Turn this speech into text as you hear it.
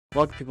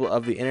Welcome, people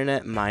of the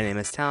internet. My name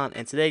is Talent,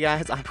 and today,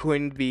 guys, I'm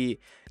going to be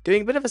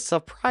doing a bit of a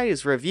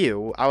surprise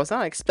review. I was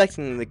not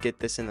expecting to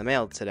get this in the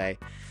mail today.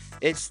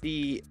 It's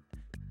the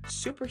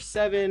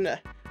Super7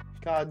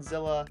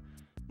 Godzilla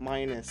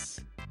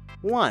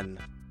 -1.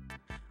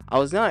 I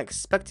was not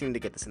expecting to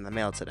get this in the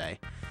mail today,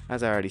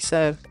 as I already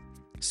said.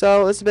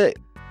 So it's a bit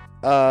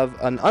of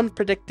an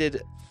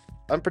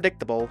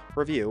unpredictable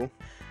review.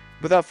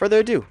 Without further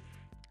ado,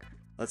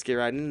 let's get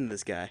right into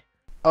this guy.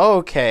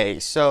 Okay,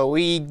 so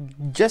we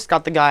just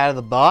got the guy out of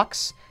the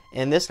box,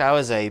 and this guy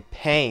was a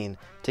pain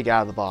to get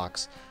out of the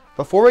box.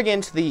 Before we get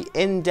into the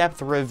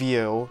in-depth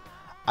review,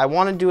 I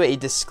want to do a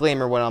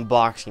disclaimer when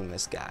unboxing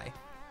this guy.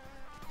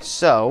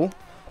 So,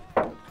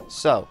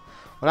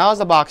 when I was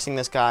unboxing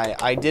this guy,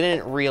 I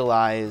didn't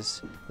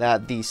realize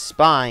that the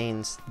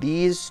spines,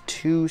 these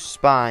two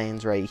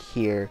spines right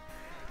here,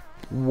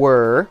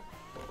 were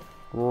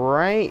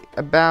right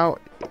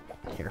about,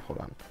 here, hold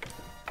on.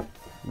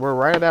 We're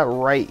right about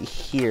right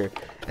here.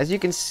 As you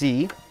can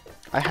see,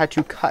 I had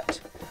to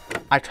cut.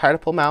 I tried to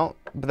pull them out,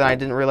 but then I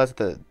didn't realize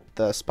that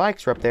the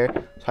spikes were up there.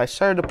 So I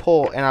started to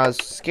pull, and I was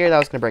scared that I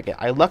was going to break it.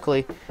 I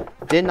luckily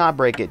did not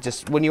break it.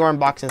 Just when you are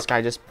unboxing this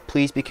guy, just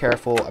please be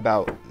careful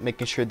about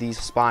making sure these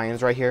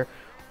spines right here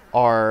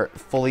are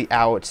fully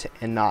out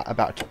and not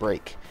about to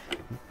break.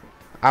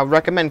 I would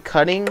recommend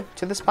cutting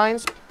to the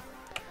spines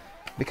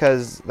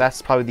because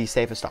that's probably the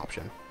safest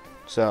option.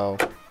 So,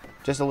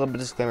 just a little bit of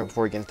disclaimer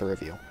before we get into the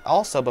review.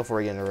 Also, before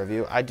we get into the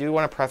review, I do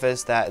want to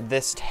preface that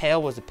this tail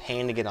was a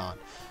pain to get on.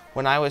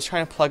 When I was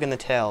trying to plug in the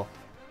tail,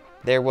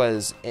 there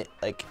was,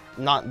 like,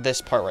 not this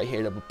part right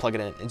here to plug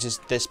it in, it's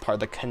just this part.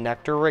 The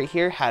connector right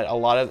here had a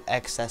lot of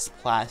excess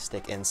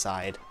plastic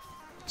inside.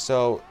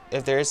 So,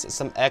 if there's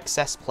some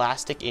excess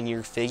plastic in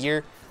your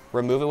figure,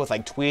 remove it with,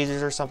 like,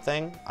 tweezers or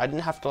something. I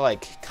didn't have to,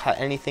 like,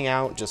 cut anything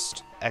out,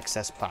 just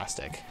excess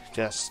plastic.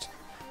 Just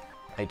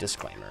a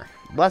disclaimer.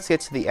 Let's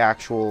get to the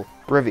actual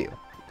review.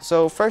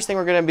 So first thing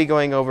we're going to be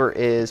going over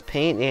is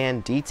paint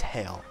and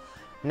detail.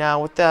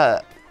 Now with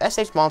the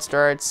SH Monster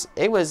Arts,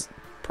 it was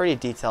pretty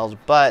detailed,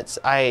 but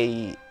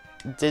I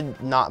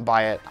did not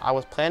buy it. I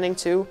was planning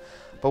to,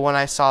 but when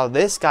I saw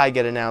this guy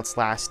get announced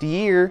last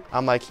year,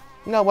 I'm like,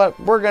 you know what,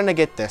 we're going to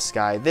get this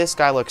guy. This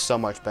guy looks so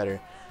much better.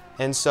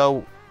 And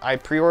so I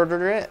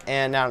pre-ordered it,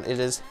 and now it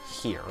is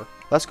here.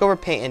 Let's go over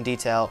paint and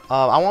detail.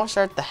 I want to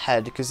start at the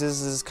head because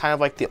this is kind of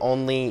like the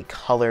only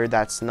color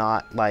that's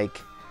not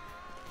like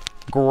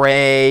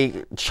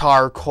gray,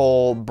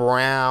 charcoal,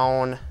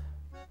 brown.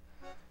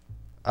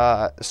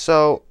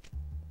 So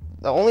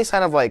the only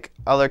sign of like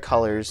other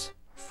colors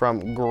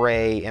from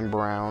gray and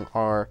brown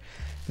are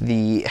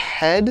the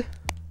head.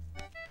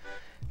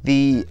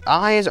 The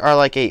eyes are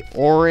like an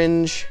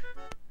orange,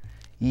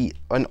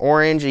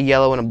 a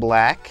yellow, and a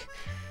black.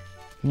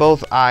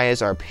 Both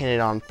eyes are painted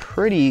on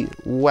pretty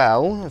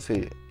well.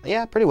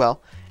 Yeah, pretty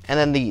well. And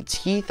then the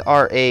teeth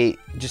are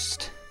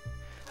just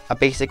a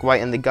basic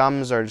white, and the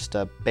gums are just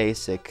a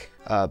basic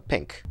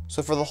pink.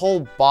 So for the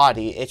whole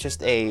body, it's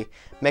just a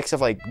mix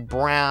of like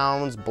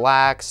browns,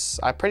 blacks.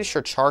 I'm pretty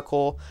sure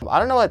charcoal. I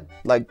don't know what,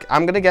 like,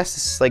 I'm gonna guess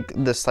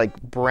this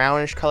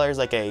brownish color is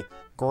like a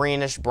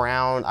greenish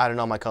brown. I don't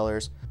know my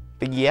colors,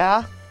 but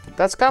yeah,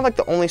 that's kind of like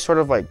the only sort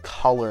of like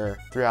color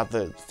throughout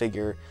the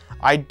figure.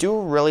 I do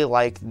really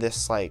like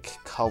this like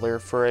color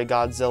for a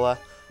Godzilla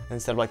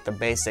instead of like the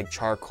basic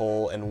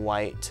charcoal and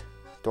white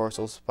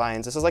dorsal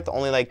spines. This is like the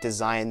only like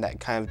design that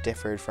kind of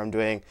differed from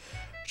doing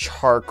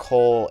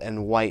charcoal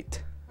and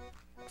white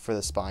for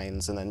the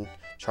spines and then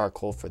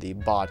charcoal for the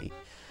body.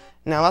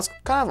 Now that's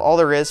kind of all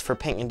there is for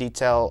paint and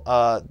detail.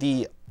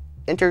 The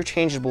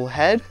interchangeable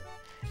head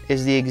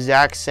is the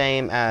exact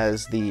same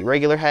as the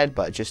regular head,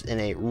 but just in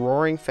a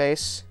roaring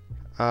face.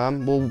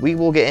 We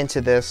will get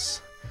into this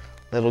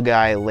little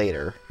guy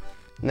later.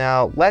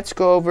 Now let's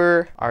go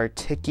over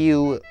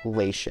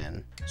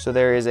articulation. So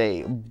there is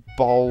a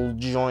ball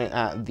joint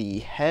at the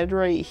head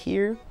right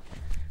here.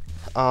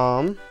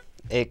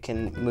 It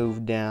can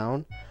move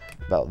down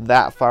about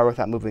that far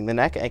without moving the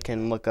neck. It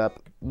can look up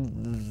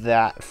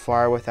that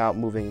far without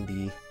moving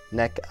the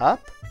neck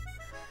up.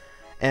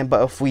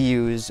 But if we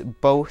use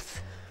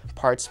both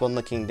parts when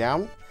looking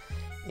down,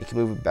 it can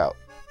move about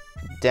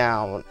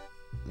down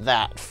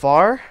that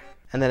far.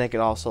 And then it can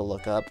also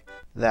look up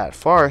that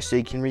far so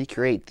you can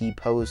recreate the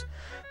pose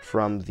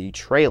from the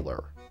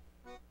trailer.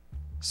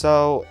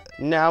 So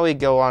now we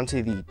go on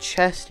to the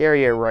chest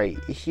area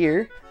right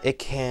here. It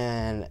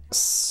can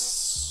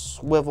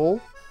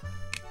swivel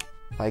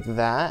like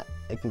that.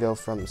 It can go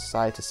from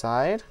side to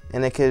side,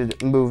 and it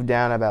could move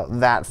down about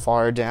that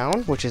far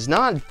down, which is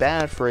not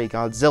bad for a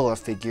Godzilla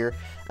figure,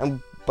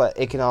 but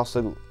it can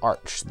also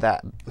arch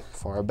that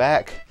far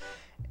back,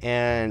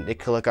 and it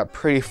could look up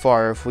pretty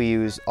far if we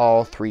use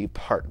all three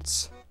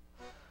parts.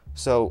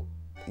 So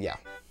yeah.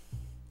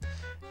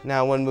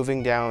 Now when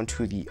moving down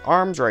to the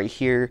arms right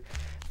here,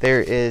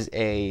 there is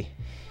a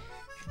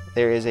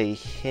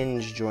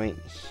hinge joint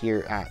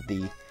here at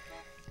the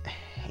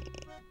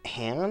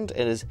hand.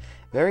 It is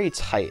very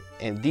tight,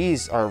 and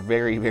these are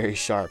very, very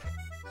sharp.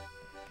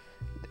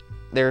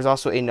 there's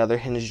also another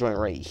hinge joint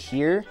right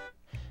here.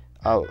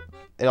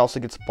 It also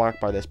gets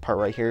blocked by this part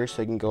right here,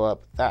 so you can go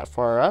up that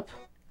far up.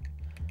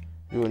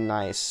 Do a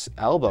nice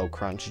elbow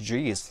crunch,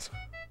 jeez.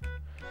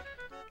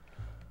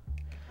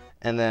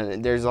 And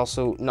then there's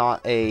also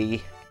not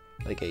a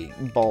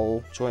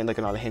ball joint, like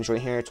another hinge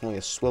joint here. It's only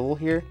a swivel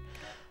here.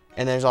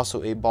 And there's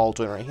also a ball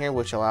joint right here,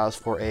 which allows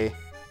for a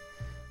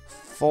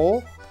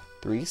full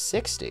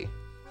 360.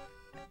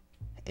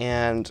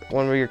 And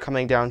when we're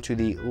coming down to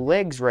the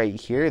legs right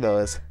here,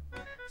 those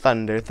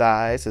thunder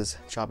thighs, as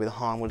Choppy the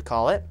Hong would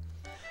call it,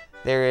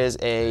 there is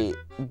a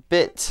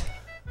bit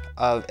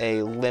of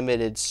a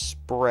limited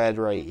spread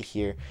right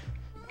here.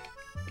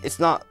 It's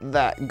not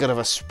that good of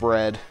a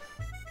spread.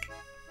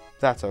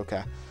 That's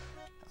okay.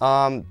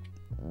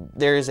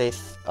 There is a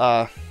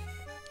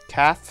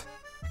calf,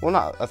 well,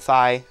 not a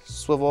thigh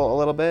swivel a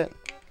little bit.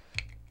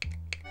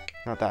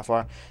 Not that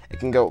far. It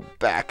can go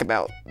back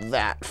about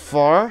that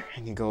far.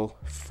 It can go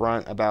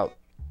front about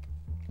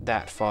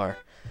that far.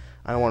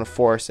 I don't want to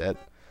force it.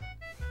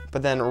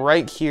 But then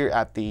right here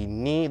at the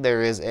knee,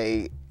 there is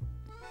a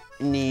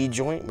knee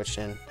joint, which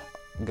can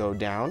go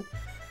down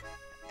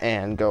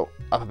and go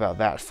up about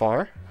that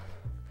far.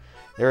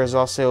 There is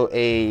also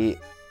a,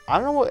 I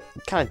don't know what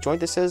kind of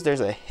joint this is.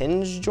 There's a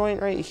hinge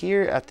joint right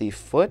here at the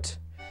foot.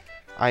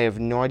 I have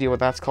no idea what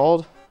that's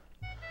called.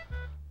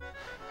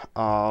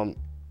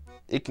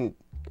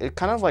 It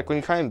kind of like when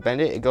you try and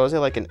bend it, it goes at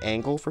like an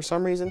angle for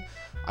some reason.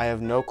 I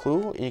have no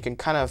clue. You can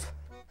kind of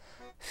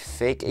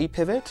fake a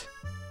pivot,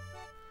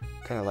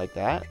 kind of like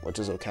that, which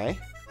is okay.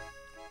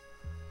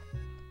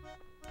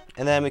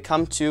 And then we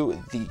come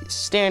to the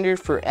standard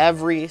for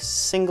every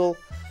single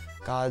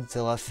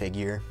Godzilla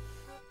figure,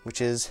 which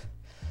is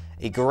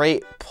a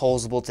great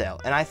posable tail.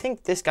 And I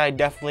think this guy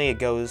definitely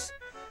goes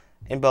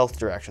in both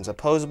directions, a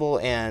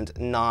posable and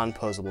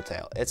non-posable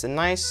tail. It's a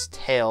nice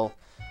tail,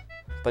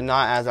 but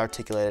not as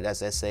articulated as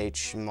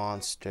SH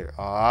Monster.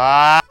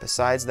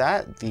 Besides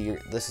that,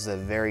 this is a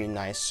very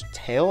nice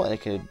tail, and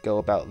it could go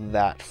about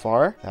that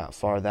far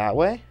that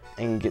way,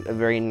 and get a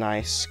very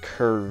nice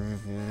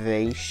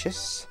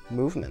curvaceous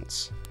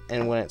movements.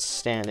 And when it's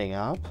standing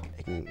up,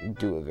 it can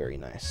do a very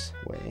nice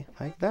way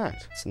like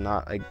that. It's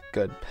not a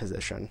good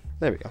position.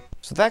 There we go.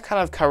 So that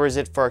kind of covers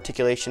it for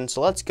articulation.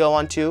 So let's go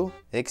on to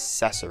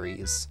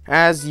accessories.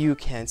 As you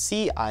can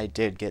see, I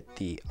did get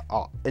the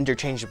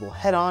interchangeable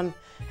head on,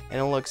 and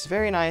it looks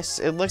very nice.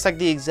 It looks like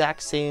the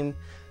exact same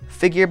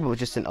figure, but with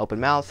just an open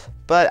mouth.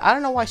 But I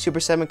don't know why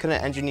Super7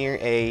 couldn't engineer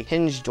a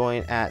hinge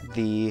joint at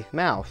the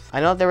mouth.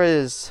 I know there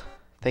was,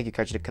 thank you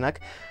Kaiju Canuck,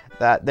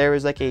 that there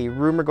was like a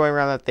rumor going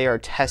around that they are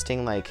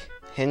testing like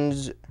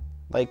hinge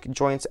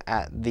joints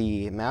at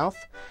the mouth.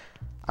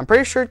 I'm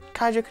pretty sure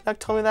Kaiju Canuck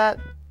told me that.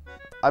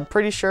 I'm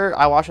pretty sure.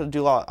 I watch a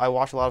lot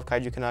of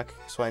Kaiju Canuck,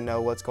 so I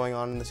know what's going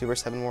on in the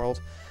Super7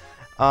 world.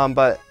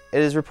 But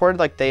it is reported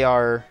like they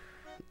are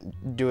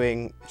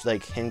doing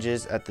like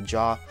hinges at the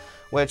jaw,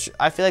 which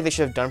I feel like they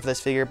should have done for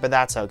this figure, but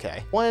that's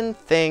okay. One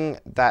thing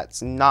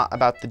that's not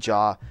about the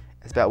jaw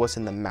is about what's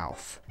in the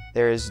mouth.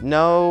 There is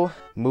no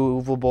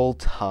movable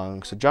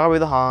tongue, so Choppy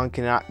the Hong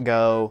cannot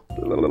go.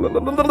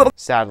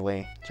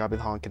 Sadly, Choppy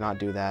the Hong cannot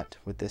do that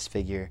with this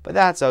figure, but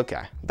that's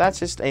okay. That's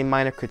just a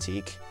minor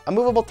critique. A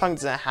movable tongue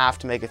doesn't have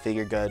to make a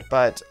figure good,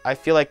 but I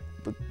feel like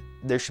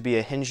there should be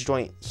a hinge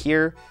joint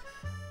here,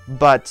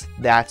 but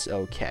that's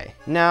okay.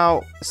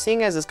 Now,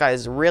 seeing as this guy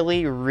is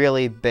really,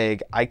 really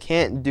big, I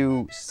can't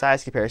do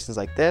size comparisons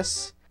like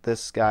this.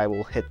 This guy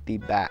will hit the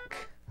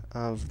back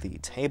of the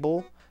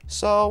table,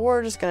 so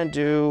we're just gonna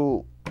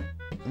do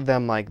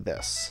them like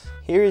this.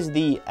 Here's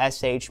the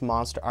SH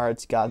Monster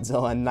Arts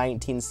Godzilla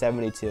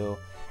 1972,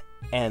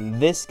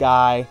 and this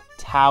guy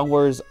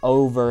towers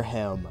over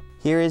him.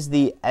 Here is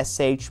the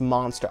SH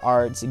Monster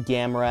Arts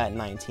Gamera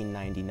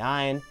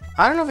 1999.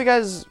 I don't know if you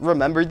guys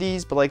remember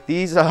these, but like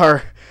these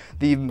are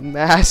the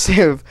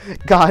massive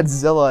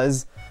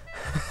Godzillas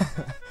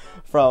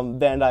from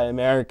Bandai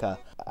America.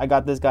 I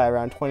got this guy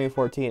around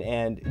 2014,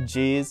 and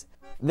geez,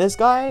 this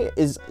guy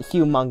is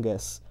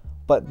humongous.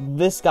 But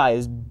this guy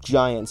is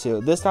giant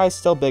too. This guy is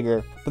still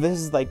bigger, but this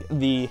is like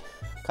the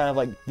kind of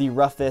like the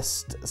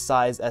roughest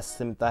size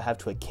estimate that I have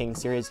to a King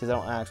series, because I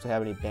don't actually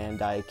have any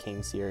Bandai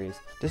King series.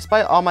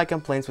 Despite all my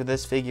complaints with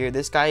this figure,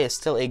 this guy is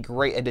still a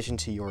great addition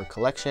to your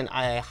collection.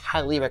 I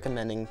highly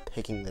recommend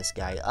picking this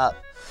guy up.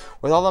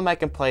 With all of my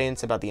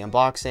complaints about the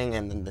unboxing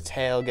and then the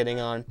tail getting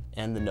on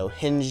and the no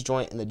hinge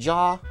joint in the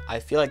jaw, I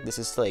feel like this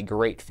is still a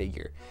great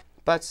figure.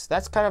 But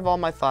that's kind of all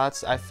my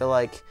thoughts. I feel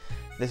like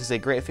this is a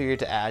great figure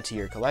to add to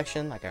your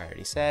collection, like I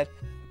already said.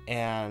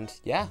 And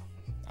yeah,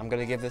 I'm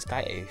gonna give this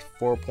guy a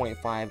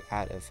 4.5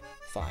 out of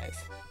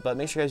 5. But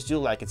make sure you guys do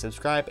like and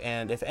subscribe,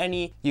 and if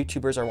any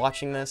YouTubers are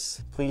watching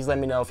this, please let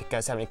me know if you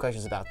guys have any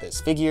questions about this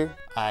figure.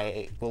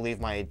 I will leave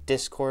my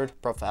Discord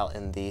profile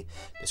in the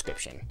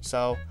description.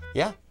 So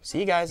yeah, see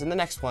you guys in the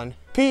next one.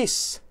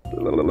 Peace!